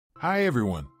Hi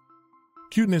everyone.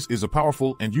 Cuteness is a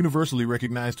powerful and universally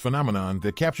recognized phenomenon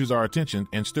that captures our attention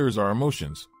and stirs our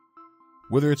emotions.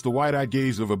 Whether it's the wide-eyed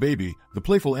gaze of a baby, the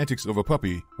playful antics of a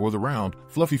puppy, or the round,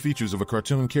 fluffy features of a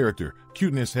cartoon character,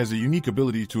 cuteness has a unique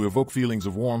ability to evoke feelings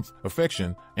of warmth,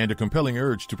 affection, and a compelling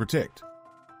urge to protect.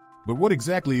 But what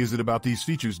exactly is it about these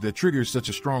features that triggers such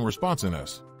a strong response in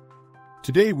us?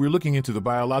 Today we're looking into the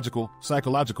biological,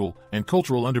 psychological, and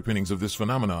cultural underpinnings of this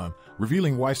phenomenon,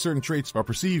 revealing why certain traits are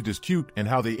perceived as cute and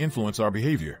how they influence our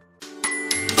behavior.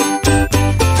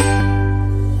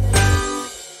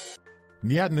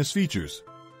 Neotenous features.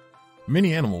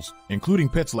 Many animals, including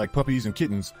pets like puppies and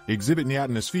kittens, exhibit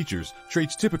neotenous features,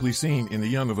 traits typically seen in the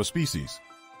young of a species.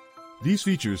 These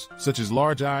features, such as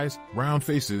large eyes, round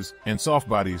faces, and soft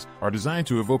bodies, are designed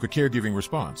to evoke a caregiving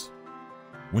response.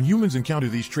 When humans encounter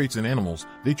these traits in animals,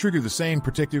 they trigger the same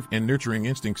protective and nurturing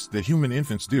instincts that human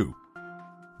infants do.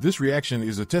 This reaction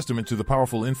is a testament to the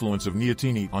powerful influence of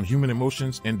neoteny on human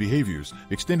emotions and behaviors,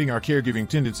 extending our caregiving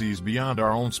tendencies beyond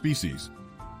our own species.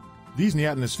 These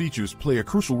neotenous features play a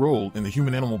crucial role in the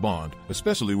human-animal bond,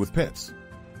 especially with pets.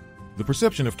 The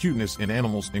perception of cuteness in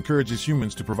animals encourages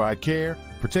humans to provide care,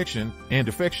 protection, and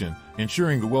affection,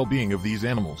 ensuring the well-being of these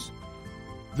animals.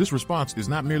 This response is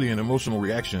not merely an emotional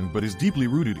reaction but is deeply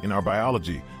rooted in our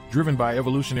biology, driven by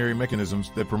evolutionary mechanisms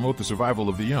that promote the survival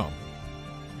of the young.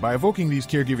 By evoking these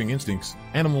caregiving instincts,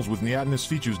 animals with neotenous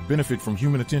features benefit from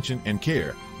human attention and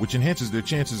care, which enhances their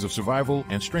chances of survival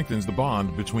and strengthens the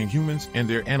bond between humans and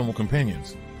their animal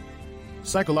companions.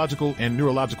 Psychological and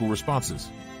neurological responses.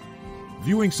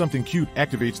 Viewing something cute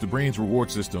activates the brain's reward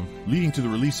system, leading to the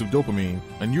release of dopamine,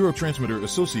 a neurotransmitter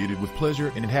associated with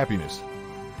pleasure and happiness.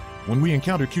 When we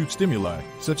encounter cute stimuli,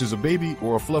 such as a baby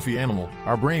or a fluffy animal,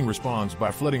 our brain responds by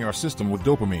flooding our system with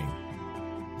dopamine.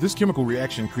 This chemical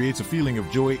reaction creates a feeling of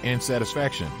joy and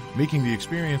satisfaction, making the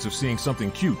experience of seeing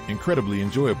something cute incredibly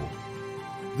enjoyable.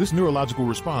 This neurological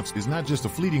response is not just a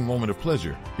fleeting moment of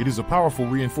pleasure, it is a powerful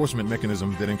reinforcement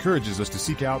mechanism that encourages us to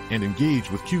seek out and engage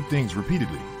with cute things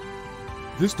repeatedly.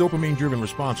 This dopamine-driven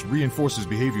response reinforces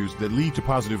behaviors that lead to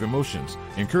positive emotions,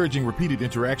 encouraging repeated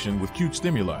interaction with cute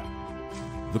stimuli.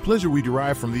 The pleasure we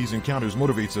derive from these encounters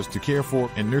motivates us to care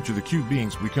for and nurture the cute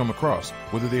beings we come across,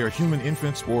 whether they are human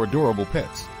infants or adorable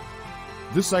pets.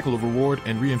 This cycle of reward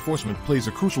and reinforcement plays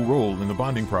a crucial role in the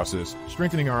bonding process,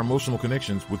 strengthening our emotional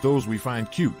connections with those we find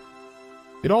cute.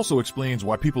 It also explains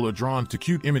why people are drawn to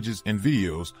cute images and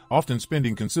videos, often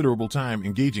spending considerable time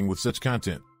engaging with such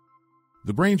content.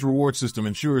 The brain's reward system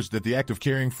ensures that the act of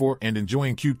caring for and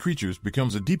enjoying cute creatures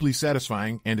becomes a deeply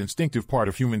satisfying and instinctive part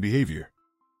of human behavior.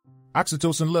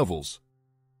 Oxytocin levels.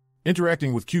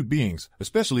 Interacting with cute beings,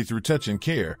 especially through touch and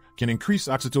care, can increase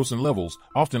oxytocin levels,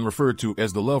 often referred to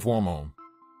as the love hormone.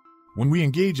 When we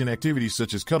engage in activities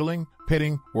such as cuddling,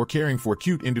 petting, or caring for a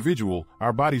cute individual,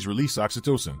 our bodies release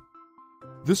oxytocin.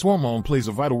 This hormone plays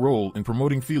a vital role in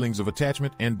promoting feelings of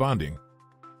attachment and bonding.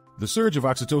 The surge of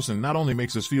oxytocin not only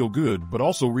makes us feel good but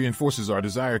also reinforces our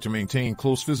desire to maintain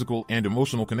close physical and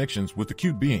emotional connections with the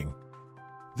cute being.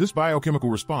 This biochemical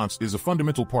response is a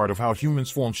fundamental part of how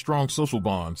humans form strong social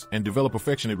bonds and develop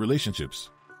affectionate relationships.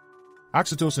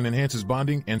 Oxytocin enhances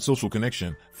bonding and social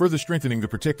connection, further strengthening the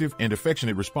protective and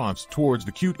affectionate response towards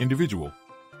the cute individual.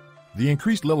 The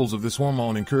increased levels of this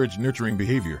hormone encourage nurturing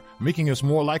behavior, making us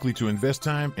more likely to invest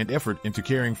time and effort into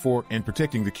caring for and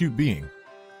protecting the cute being.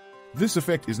 This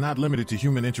effect is not limited to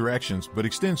human interactions but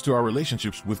extends to our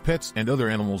relationships with pets and other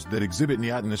animals that exhibit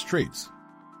neotenous traits.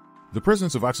 The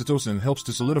presence of oxytocin helps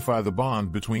to solidify the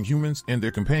bond between humans and their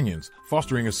companions,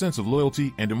 fostering a sense of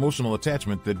loyalty and emotional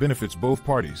attachment that benefits both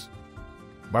parties.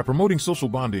 By promoting social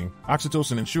bonding,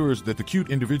 oxytocin ensures that the cute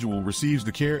individual receives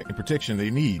the care and protection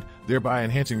they need, thereby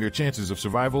enhancing their chances of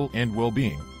survival and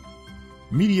well-being.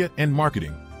 Media and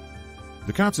marketing.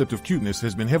 The concept of cuteness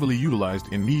has been heavily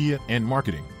utilized in media and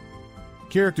marketing.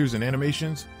 Characters in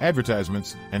animations,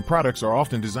 advertisements, and products are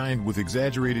often designed with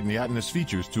exaggerated neotenous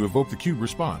features to evoke the cute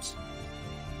response.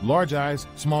 Large eyes,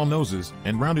 small noses,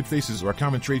 and rounded faces are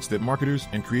common traits that marketers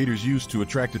and creators use to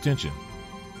attract attention.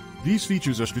 These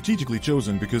features are strategically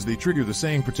chosen because they trigger the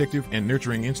same protective and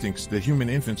nurturing instincts that human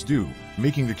infants do,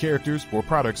 making the characters or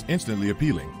products instantly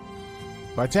appealing.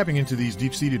 By tapping into these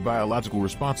deep-seated biological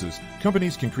responses,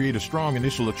 companies can create a strong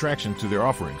initial attraction to their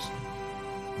offerings.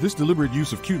 This deliberate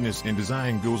use of cuteness in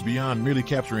design goes beyond merely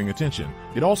capturing attention.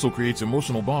 It also creates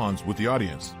emotional bonds with the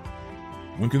audience.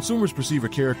 When consumers perceive a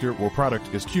character or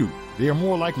product as cute, they are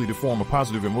more likely to form a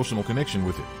positive emotional connection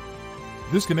with it.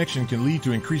 This connection can lead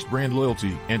to increased brand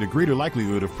loyalty and a greater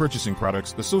likelihood of purchasing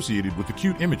products associated with the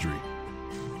cute imagery.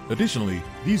 Additionally,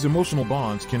 these emotional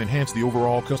bonds can enhance the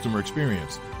overall customer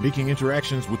experience, making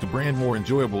interactions with the brand more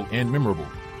enjoyable and memorable.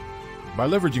 By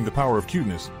leveraging the power of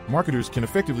cuteness, marketers can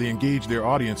effectively engage their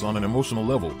audience on an emotional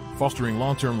level, fostering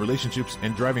long-term relationships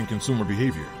and driving consumer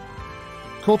behavior.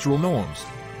 Cultural norms.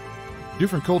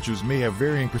 Different cultures may have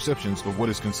varying perceptions of what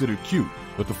is considered cute,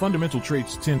 but the fundamental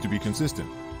traits tend to be consistent.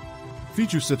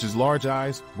 Features such as large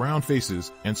eyes, round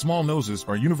faces, and small noses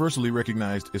are universally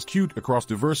recognized as cute across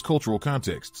diverse cultural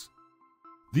contexts.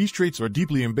 These traits are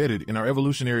deeply embedded in our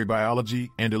evolutionary biology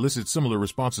and elicit similar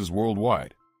responses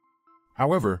worldwide.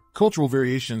 However, cultural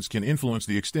variations can influence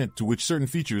the extent to which certain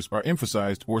features are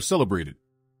emphasized or celebrated.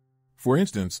 For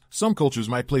instance, some cultures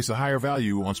might place a higher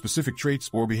value on specific traits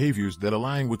or behaviors that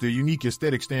align with their unique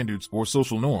aesthetic standards or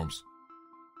social norms.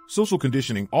 Social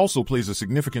conditioning also plays a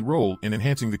significant role in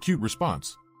enhancing the cute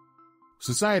response.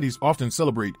 Societies often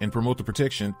celebrate and promote the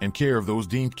protection and care of those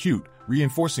deemed cute,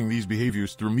 reinforcing these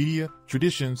behaviors through media,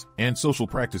 traditions, and social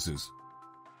practices.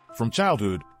 From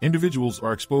childhood, individuals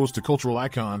are exposed to cultural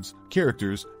icons,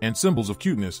 characters, and symbols of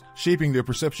cuteness, shaping their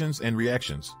perceptions and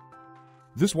reactions.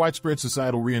 This widespread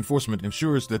societal reinforcement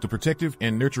ensures that the protective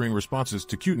and nurturing responses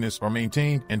to cuteness are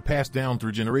maintained and passed down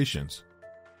through generations.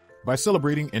 By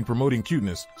celebrating and promoting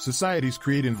cuteness, societies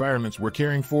create environments where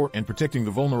caring for and protecting the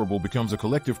vulnerable becomes a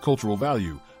collective cultural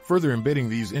value, further embedding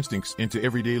these instincts into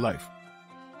everyday life.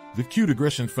 The cute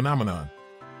aggression phenomenon.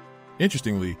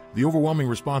 Interestingly, the overwhelming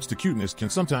response to cuteness can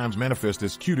sometimes manifest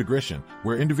as cute aggression,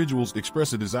 where individuals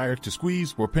express a desire to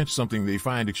squeeze or pinch something they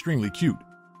find extremely cute.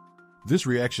 This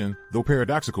reaction, though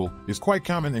paradoxical, is quite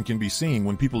common and can be seen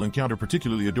when people encounter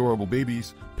particularly adorable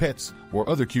babies, pets, or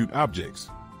other cute objects.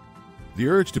 The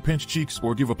urge to pinch cheeks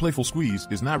or give a playful squeeze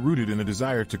is not rooted in a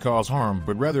desire to cause harm,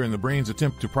 but rather in the brain's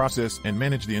attempt to process and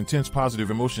manage the intense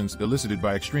positive emotions elicited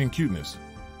by extreme cuteness.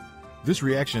 This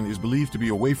reaction is believed to be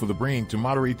a way for the brain to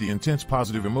moderate the intense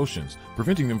positive emotions,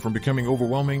 preventing them from becoming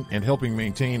overwhelming and helping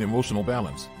maintain emotional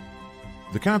balance.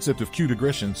 The concept of cute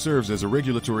aggression serves as a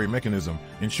regulatory mechanism,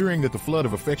 ensuring that the flood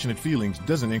of affectionate feelings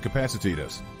doesn't incapacitate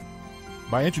us.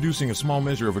 By introducing a small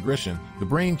measure of aggression, the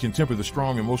brain can temper the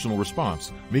strong emotional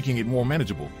response, making it more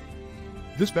manageable.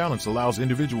 This balance allows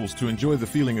individuals to enjoy the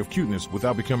feeling of cuteness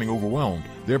without becoming overwhelmed,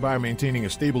 thereby maintaining a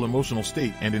stable emotional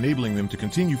state and enabling them to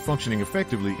continue functioning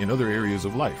effectively in other areas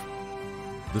of life.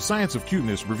 The science of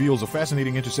cuteness reveals a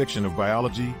fascinating intersection of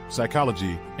biology,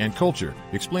 psychology, and culture,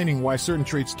 explaining why certain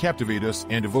traits captivate us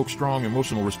and evoke strong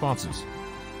emotional responses.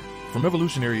 From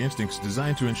evolutionary instincts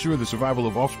designed to ensure the survival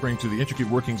of offspring to the intricate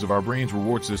workings of our brain's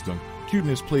reward system,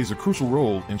 cuteness plays a crucial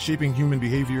role in shaping human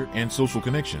behavior and social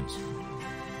connections.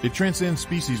 It transcends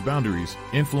species boundaries,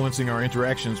 influencing our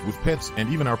interactions with pets and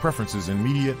even our preferences in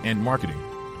media and marketing.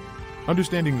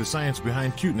 Understanding the science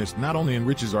behind cuteness not only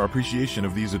enriches our appreciation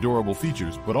of these adorable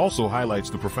features, but also highlights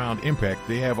the profound impact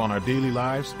they have on our daily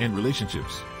lives and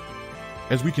relationships.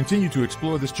 As we continue to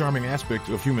explore this charming aspect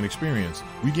of human experience,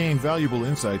 we gain valuable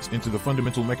insights into the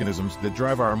fundamental mechanisms that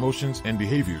drive our emotions and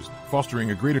behaviors,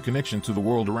 fostering a greater connection to the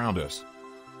world around us.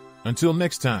 Until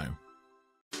next time.